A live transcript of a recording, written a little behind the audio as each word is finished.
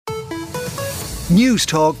News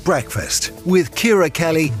Talk Breakfast with Ciara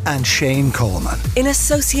Kelly and Shane Coleman. In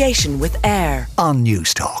association with AIR on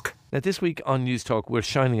News Talk. Now, this week on News Talk, we're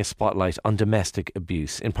shining a spotlight on domestic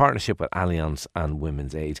abuse in partnership with Allianz and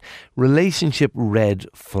Women's Aid. Relationship red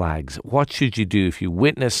flags. What should you do if you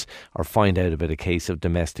witness or find out about a case of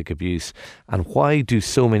domestic abuse? And why do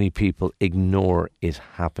so many people ignore it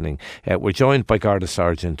happening? We're joined by Garda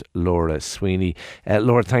Sergeant Laura Sweeney.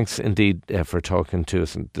 Laura, thanks indeed for talking to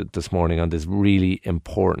us this morning on this really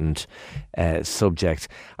important subject.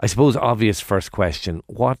 I suppose obvious first question,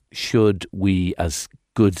 what should we as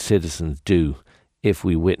good citizens do if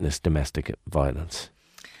we witness domestic violence?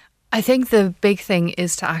 I think the big thing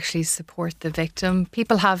is to actually support the victim.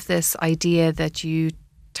 People have this idea that you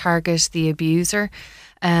target the abuser,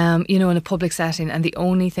 in a public setting, and the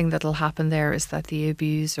only thing that will happen there is that the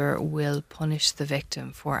abuser will punish the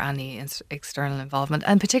victim for any external involvement.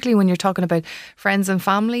 And particularly when you're talking about friends and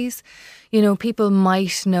families, people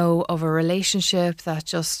might know of a relationship that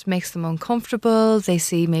just makes them uncomfortable. They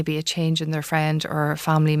see maybe a change in their friend or a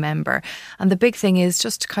family member. And the big thing is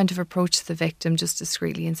just to kind of approach the victim just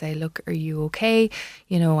discreetly and say, look, are you okay?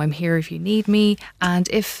 I'm here if you need me. And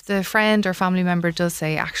if the friend or family member does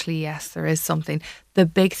say, actually, yes, there is something, the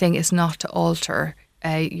big thing is not to alter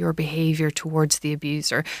your behaviour towards the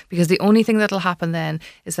abuser, because the only thing that'll happen then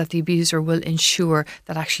is that the abuser will ensure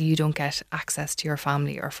that actually you don't get access to your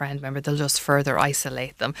family or friend member. They'll just further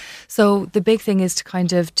isolate them. So the big thing is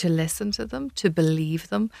to listen to them, to believe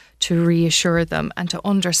them, to reassure them, and to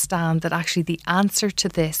understand that actually the answer to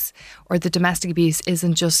this or the domestic abuse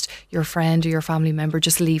isn't just your friend or your family member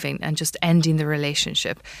just leaving and just ending the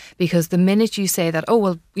relationship. Because the minute you say that,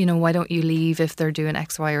 why don't you leave if they're doing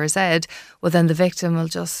X, Y or Z, well then the victim will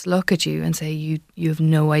just look at you and say, you have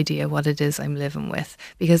no idea what it is I'm living with.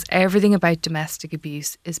 Because everything about domestic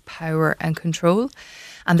abuse is power and control.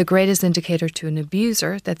 And the greatest indicator to an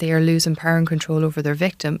abuser that they are losing power and control over their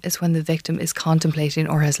victim is when the victim is contemplating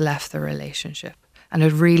or has left the relationship. And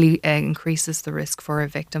it really increases the risk for a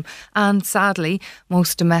victim. And sadly,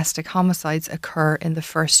 most domestic homicides occur in the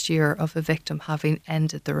first year of a victim having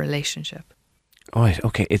ended the relationship. All right,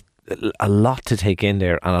 okay. It's a lot to take in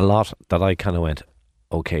there, and a lot that I kind of went,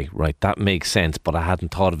 okay, right, that makes sense, but I hadn't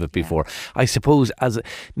thought of it before. Yeah. I suppose as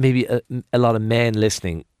maybe a lot of men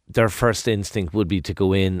listening, their first instinct would be to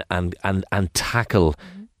go in and tackle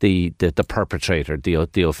the perpetrator,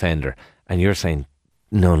 the offender. And you're saying,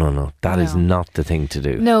 no, that is not the thing to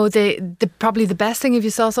do. No, probably the best thing if you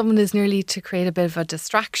saw someone is nearly to create a bit of a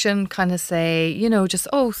distraction, kind of say, just,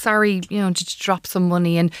 oh, sorry, did you drop some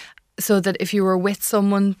money? And so that if you were with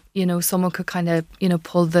someone, someone could kind of,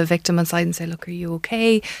 pull the victim aside and say, look, are you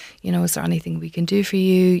okay? Is there anything we can do for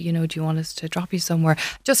you? Do you want us to drop you somewhere?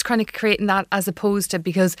 Just kind of creating that, as opposed to,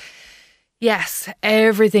 because yes,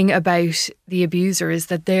 everything about the abuser is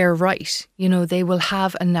that they're right. They will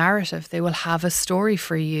have a narrative. They will have a story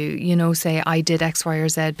for you. Say, I did X, Y or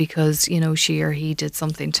Z because, she or he did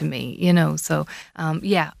something to me, So,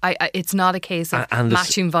 it's not a case of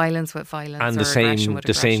matching violence with violence. And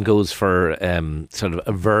the same goes for sort of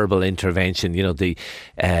a verbal intervention.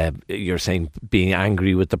 You're saying being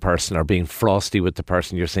angry with the person or being frosty with the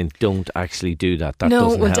person. You're saying don't actually do that. That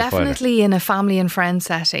doesn't help definitely either. In a family and friend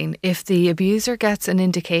setting, if the abuser gets an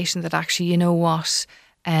indication that actually,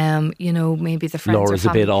 maybe the friends Laura's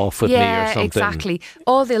a bit off with me or something. Exactly.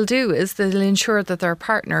 All they'll do is they'll ensure that their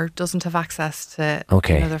partner doesn't have access to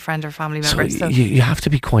their friend or family member. So you have to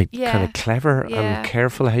be quite kind of clever and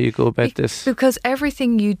careful how you go about this. Because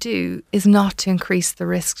everything you do is not to increase the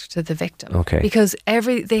risk to the victim. Okay. Because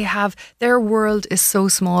their world is so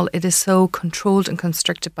small, it is so controlled and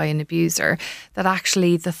constricted by an abuser that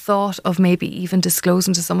actually the thought of maybe even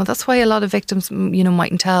disclosing to someone, that's why a lot of victims,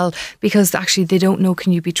 mightn't tell, because actually they don't know,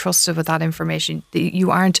 can you be trusted with that information?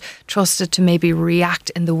 You aren't trusted to maybe react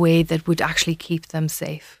in the way that would actually keep them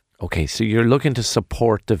safe. Okay, so you're looking to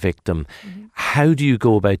support the victim. Mm-hmm. How do you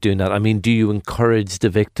go about doing that? I mean, do you encourage the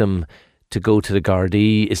victim to go to the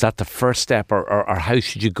Gardaí? Is that the first step, or how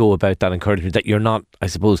should you go about that encouragement? That you're not, I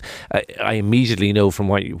suppose, I immediately know from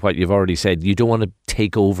what you've already said, you don't want to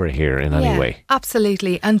take over here in any way.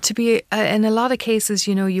 Absolutely. And to be in a lot of cases,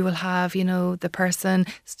 you will have, the person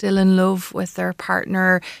still in love with their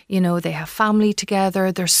partner, they have family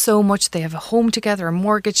together, there's so much, they have a home together, a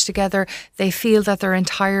mortgage together, they feel that they're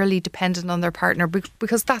entirely dependent on their partner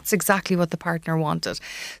because that's exactly what the partner wanted.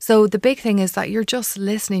 So the big thing is that you're just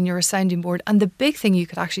listening, you're a sounding board, and the big thing you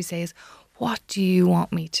could actually say is, what do you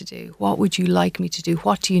want me to do? What would you like me to do?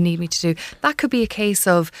 What do you need me to do? That could be a case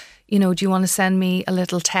of, do you want to send me a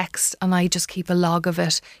little text and I just keep a log of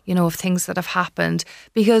it, of things that have happened?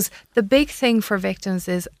 Because the big thing for victims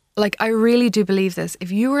is, like, I really do believe this.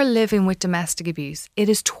 If you are living with domestic abuse, it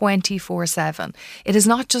is 24/7. It is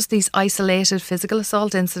not just these isolated physical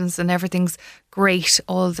assault incidents and everything's great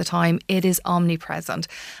all the time. It is omnipresent.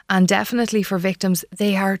 And definitely for victims,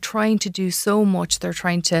 they are trying to do so much. They're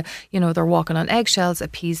trying to, they're walking on eggshells,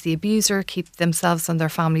 appease the abuser, keep themselves and their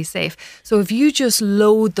family safe. So if you just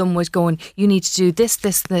load them with going, you need to do this,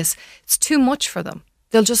 this, this, it's too much for them.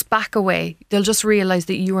 They'll just back away. They'll just realise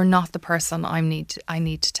that you are not the person I need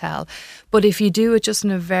to tell. But if you do it just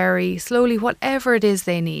in a very slowly, whatever it is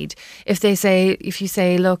they need, if you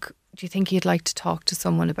say, look, do you think you'd like to talk to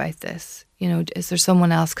someone about this? Is there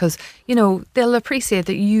someone else? Because, they'll appreciate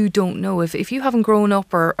that you don't know. If you haven't grown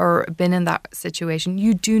up or been in that situation,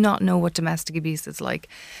 you do not know what domestic abuse is like.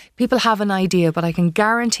 People have an idea, but I can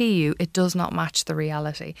guarantee you it does not match the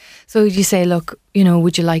reality. So you say, look,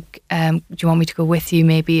 would you like, do you want me to go with you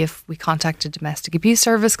maybe if we contact a domestic abuse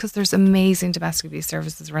service? Because there's amazing domestic abuse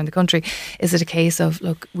services around the country. Is it a case of,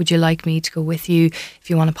 look, would you like me to go with you if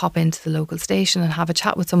you want to pop into the local station and have a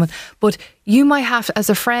chat with someone? But you might have to, as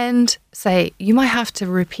a friend, you might have to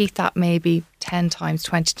repeat that maybe 10 times,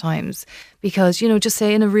 20 times, because, just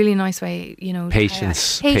say in a really nice way,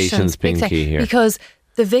 Patience being key here. Because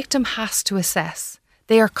the victim has to assess.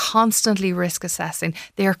 They are constantly risk assessing.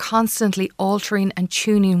 They are constantly altering and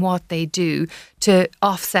tuning what they do to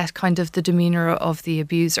offset kind of the demeanour of the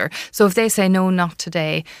abuser. So if they say, no, not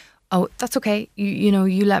today, oh, that's okay.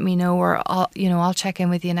 You let me know, or I'll check in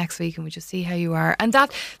with you next week and we just see how you are. And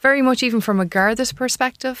that very much, even from a Garda's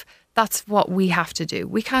perspective, that's what we have to do.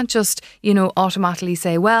 We can't just, automatically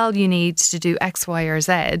say, well, you need to do X, Y, or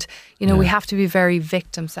Z. We have to be very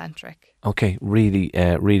victim centric. Okay, really,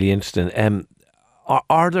 really interesting.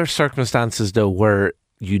 Are there circumstances though where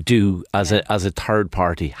you do, as a third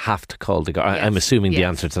party, have to call the Garda? Yes. I'm assuming the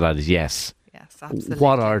answer to that is yes. Yes, absolutely.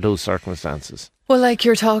 What are those circumstances? Well, like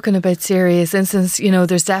you're talking about serious incidents,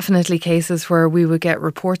 there's definitely cases where we would get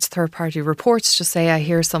reports, third-party reports, just say, I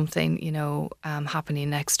hear something, happening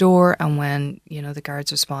next door. And when, the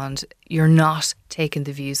guards respond, you're not taking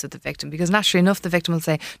the views of the victim. Because naturally enough, the victim will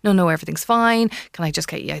say, no, everything's fine. Can I just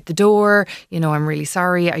get you out the door? I'm really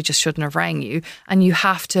sorry. I just shouldn't have rang you. And you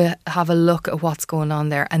have to have a look at what's going on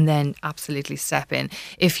there and then absolutely step in.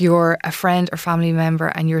 If you're a friend or family member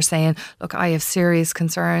and you're saying, look, I have serious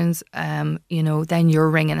concerns, then you're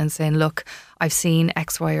ringing and saying, look, I've seen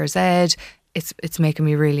X, Y, or Z. It's making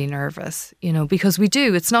me really nervous, because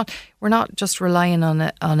we're not just relying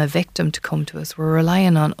on a victim to come to us. We're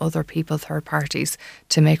relying on other people, third parties,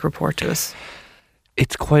 to make report to us.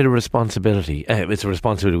 It's quite a responsibility. It's a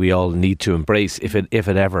responsibility we all need to embrace if it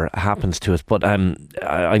ever happens to us. But I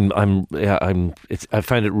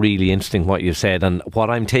found it really interesting what you've said, and what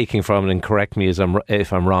I'm taking from it, and correct me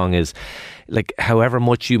if I'm wrong, is like however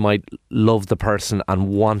much you might love the person and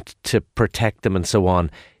want to protect them and so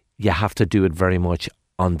on, you have to do it very much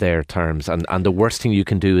on their terms. And the worst thing you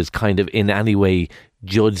can do is kind of in any way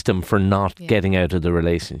judge them for not getting out of the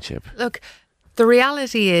relationship. Look, the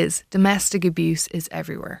reality is domestic abuse is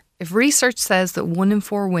everywhere. If research says that 1 in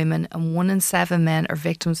 4 women and 1 in 7 men are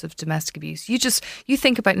victims of domestic abuse, you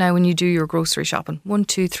think about now when you do your grocery shopping, 1,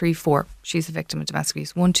 2, 3, 4, she's a victim of domestic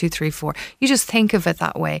abuse, 1, 2, 3, 4. You just think of it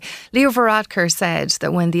that way. Leo Varadkar said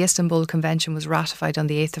that when the Istanbul Convention was ratified on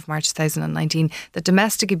the 8th of March 2019, that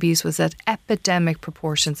domestic abuse was at epidemic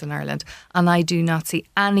proportions in Ireland. And I do not see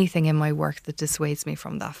anything in my work that dissuades me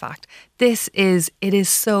from that fact. It is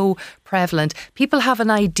so prevalent. People have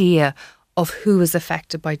an idea of who is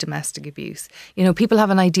affected by domestic abuse. People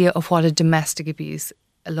have an idea of what a domestic abuse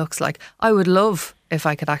looks like. I would love if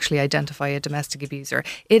I could actually identify a domestic abuser.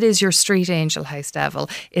 It is your street angel, house devil.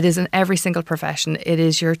 It is in every single profession. It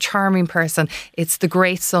is your charming person. It's the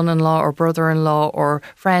great son-in-law or brother-in-law or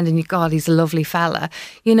friend, and God, he's a lovely fella.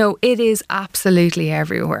 It is absolutely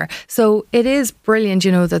everywhere. So it is brilliant,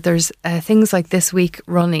 that there's things like This Week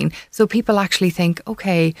running. So people actually think,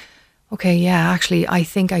 okay, yeah, actually, I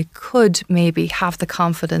think I could maybe have the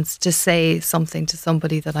confidence to say something to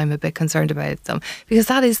somebody that I'm a bit concerned about them. Because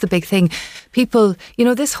that is the big thing. People,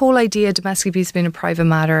 this whole idea of domestic abuse being a private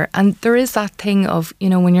matter, and there is that thing of,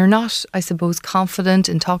 when you're not, I suppose, confident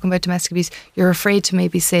in talking about domestic abuse, you're afraid to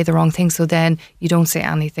maybe say the wrong thing, so then you don't say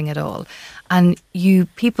anything at all. And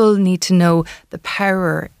people need to know the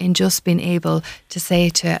power in just being able to say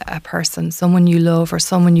to a person, someone you love or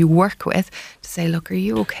someone you work with, to say, look, are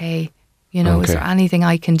you okay? Is there anything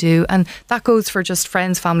I can do? And that goes for just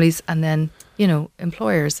friends, families, and then,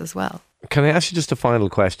 employers as well. Can I ask you just a final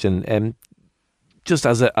question? Just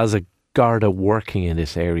as a Garda working in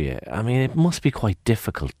this area? I mean, it must be quite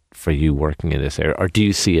difficult for you working in this area, or do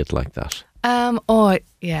you see it like that? Oh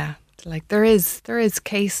yeah, like there is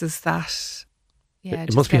cases that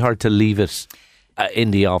it must be hard to leave it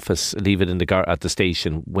in the office, leave it in at the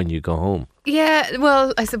station when you go home. Yeah,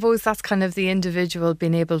 well, I suppose that's kind of the individual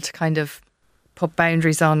being able to kind of put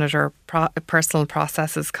boundaries on it, or personal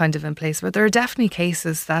processes kind of in place. But there are definitely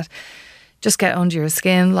cases that just get under your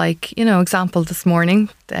skin. Like, example this morning,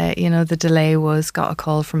 the delay got a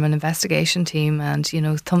call from an investigation team, and,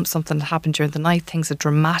 something that happened during the night, things had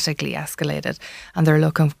dramatically escalated, and they're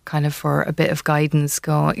looking kind of for a bit of guidance,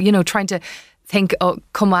 trying to think,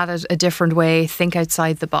 come at it a different way, think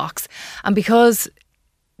outside the box. And because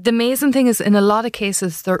the amazing thing is, in a lot of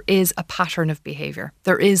cases, there is a pattern of behaviour.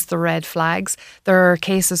 There is the red flags. There are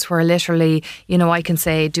cases where literally, I can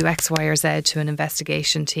say, do X, Y or Z to an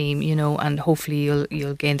investigation team, and hopefully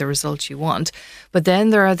you'll gain the results you want. But then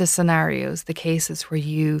there are the scenarios, the cases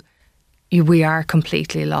where we are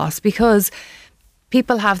completely lost, because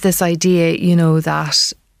people have this idea,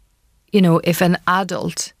 that, if an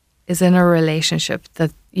adult is in a relationship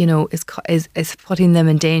that, is putting them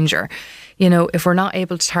in danger. If we're not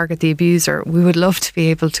able to target the abuser, we would love to be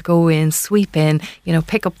able to go in, sweep in,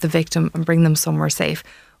 pick up the victim and bring them somewhere safe.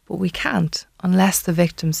 But we can't unless the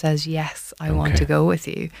victim says, yes, I want to go with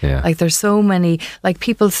you. Yeah. Like, there's so many, like,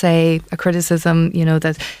 people say a criticism,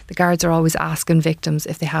 that the guards are always asking victims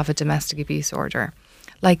if they have a domestic abuse order.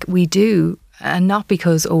 Like, we do. And not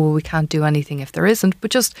because, we can't do anything if there isn't,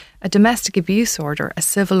 but just a domestic abuse order, a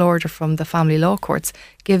civil order from the family law courts,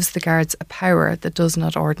 gives the guards a power that does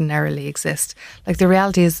not ordinarily exist. Like, the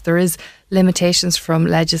reality is there is limitations from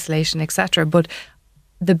legislation, etc. But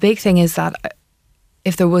the big thing is that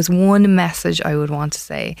if there was one message I would want to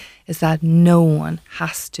say, is that no one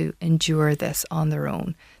has to endure this on their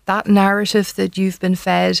own. That narrative that you've been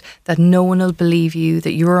fed, that no one will believe you,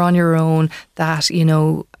 that you're on your own, that,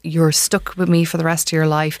 you're stuck with me for the rest of your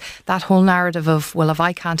life, that whole narrative of, well, if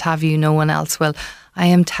I can't have you, no one else will. I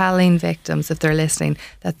am telling victims, if they're listening,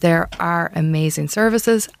 that there are amazing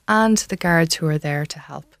services and the guards who are there to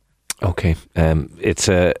help. Okay, it's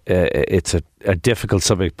a difficult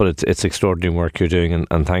subject, but it's extraordinary work you're doing,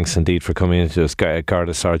 and thanks indeed for coming into us,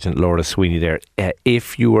 Garda Sergeant Laura Sweeney there.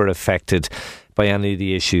 If you were affected by any of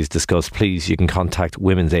the issues discussed, please, you can contact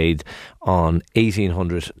Women's Aid on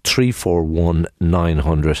 1800 341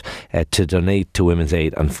 900 to donate to Women's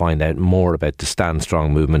Aid and find out more about the Stand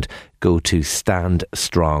Strong movement. Go to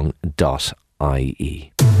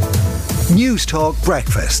standstrong.ie. News Talk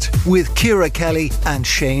Breakfast with Ciara Kelly and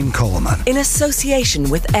Shane Coleman. In association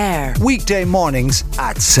with AIR. Weekday mornings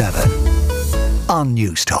at 7 on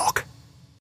News Talk.